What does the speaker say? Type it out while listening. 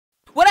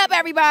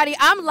everybody,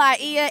 I'm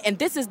Laia, and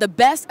this is the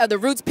Best of the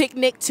Roots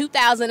Picnic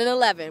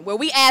 2011, where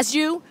we ask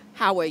you,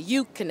 how are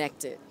you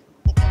connected?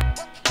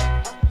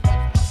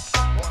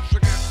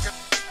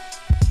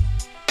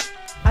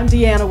 I'm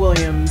Deanna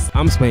Williams.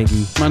 I'm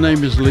Spanky. My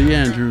name is Lee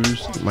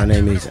Andrews. My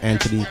name is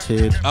Anthony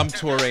Tidd. I'm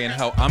Torre, and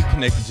how I'm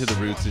connected to the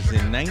Roots is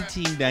in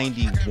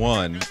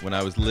 1991, when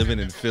I was living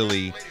in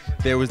Philly,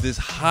 there was this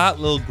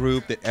hot little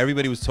group that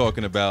everybody was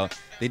talking about.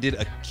 They did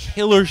a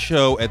killer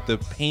show at the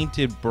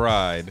Painted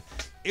Bride.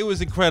 It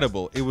was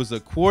incredible. It was a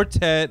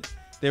quartet.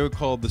 They were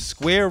called the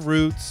Square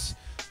Roots.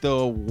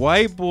 The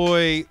white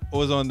boy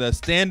was on the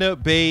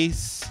stand-up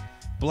bass,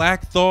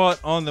 Black Thought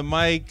on the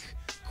mic,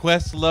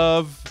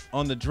 Questlove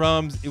on the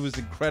drums. It was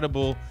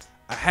incredible.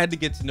 I had to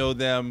get to know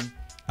them.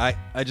 I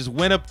just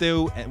went up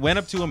to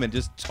them and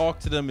just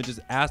talked to them and just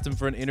asked them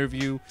for an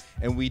interview.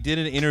 And we did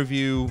an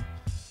interview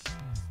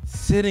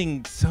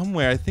sitting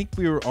somewhere. I think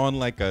we were on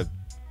like a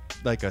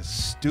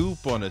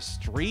stoop on a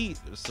street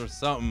or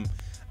something.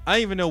 I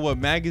don't even know what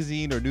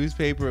magazine or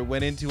newspaper it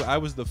went into. I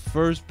was the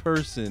first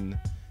person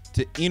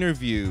to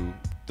interview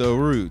the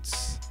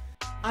Roots.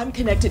 I'm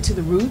connected to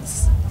the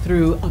Roots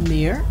through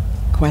Amir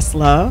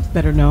Questlove,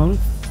 better known,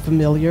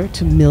 familiar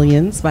to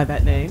millions by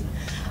that name.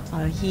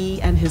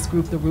 He and his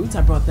group, The Roots,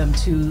 I brought them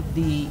to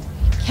the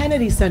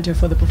Kennedy Center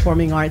for the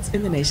Performing Arts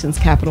in the nation's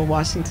capital,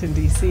 Washington,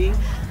 D.C.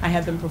 I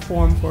had them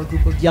perform for a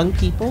group of young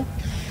people,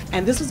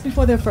 and this was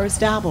before their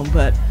first album,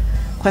 but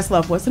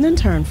Questlove was an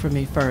intern for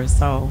me first,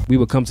 so. We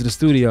would come to the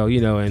studio,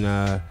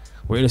 and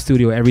we're in the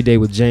studio every day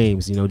with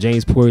James,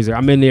 James Poyser.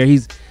 I'm in there,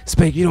 he's,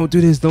 Spank, you don't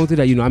do this, don't do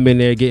that. I'm in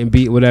there getting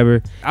beat,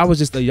 whatever. I was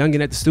just a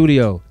youngin' at the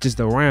studio,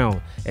 just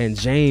around, and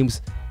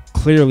James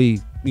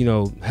clearly,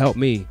 helped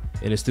me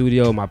in the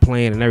studio, my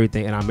playing and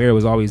everything, and Amir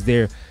was always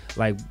there.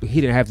 Like,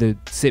 he didn't have to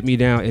sit me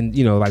down and,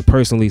 like,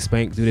 personally,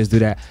 Spank, do this, do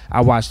that. I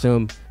watched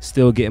him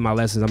still getting my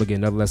lessons. I'm gonna get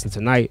another lesson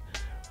tonight.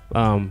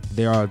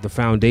 They are the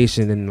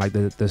foundation and like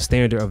the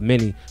standard of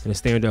many, and the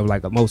standard of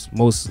like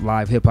most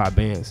live hip hop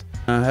bands.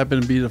 I happen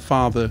to be the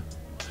father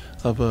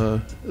of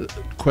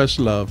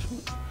Questlove,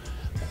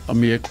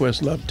 Amir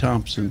Questlove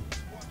Thompson,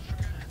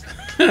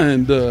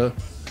 and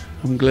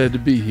I'm glad to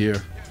be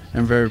here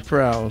and very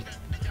proud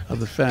of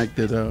the fact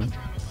that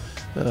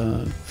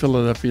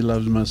Philadelphia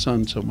loves my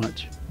son so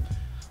much.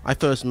 I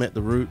first met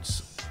the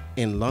Roots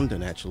in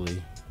London,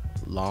 actually,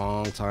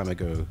 long time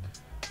ago.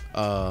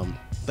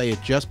 They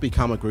had just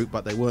become a group,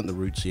 but they weren't the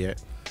Roots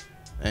yet.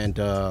 And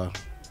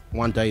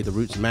one day, the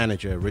Roots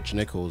manager, Rich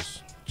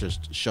Nichols,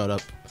 just showed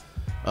up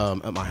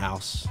at my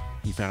house.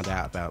 He found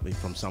out about me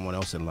from someone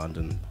else in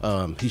London.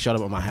 He showed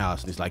up at my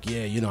house, and he's like,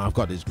 yeah, I've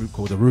got this group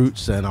called The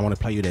Roots, and I want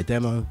to play you their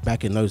demo.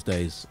 Back in those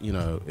days,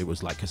 it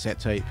was like cassette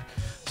tape.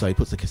 So he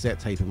puts the cassette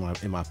tape in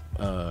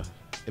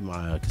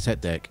my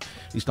cassette deck.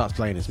 He starts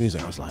playing his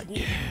music. I was like,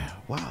 yeah,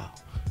 wow,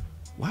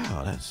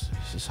 this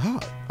is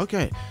hard.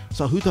 Okay,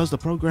 so who does the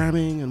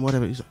programming and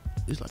whatever? He's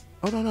like,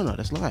 oh, no,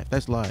 that's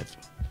live.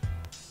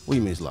 What do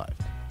you mean it's live?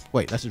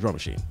 Wait, that's a drum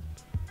machine.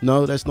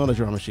 No, that's not a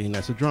drum machine,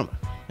 that's a drummer.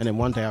 And then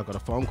one day I got a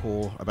phone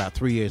call, about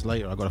 3 years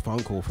later, I got a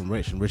phone call from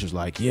Rich, and Rich was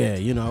like, yeah,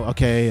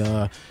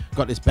 okay,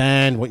 got this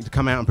band, want you to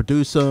come out and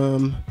produce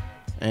them.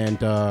 And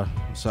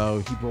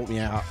so he brought me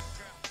out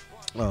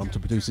to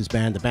produce this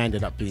band. The band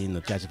ended up being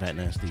the Jazzy Fat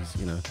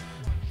Nasties,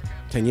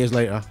 10 years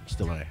later,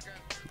 still there.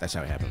 That's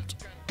how it happened.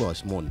 Well,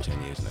 it's more than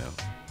 10 years now.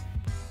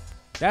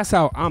 That's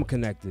how I'm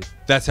connected.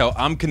 That's how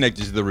I'm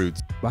connected to the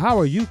Roots. But how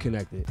are you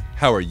connected?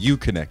 How are you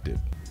connected?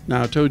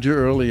 Now, I told you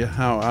earlier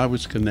how I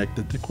was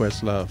connected to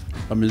Questlove.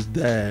 I'm his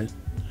dad.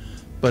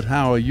 But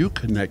how are you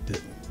connected?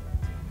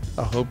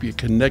 I hope you're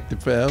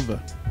connected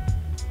forever.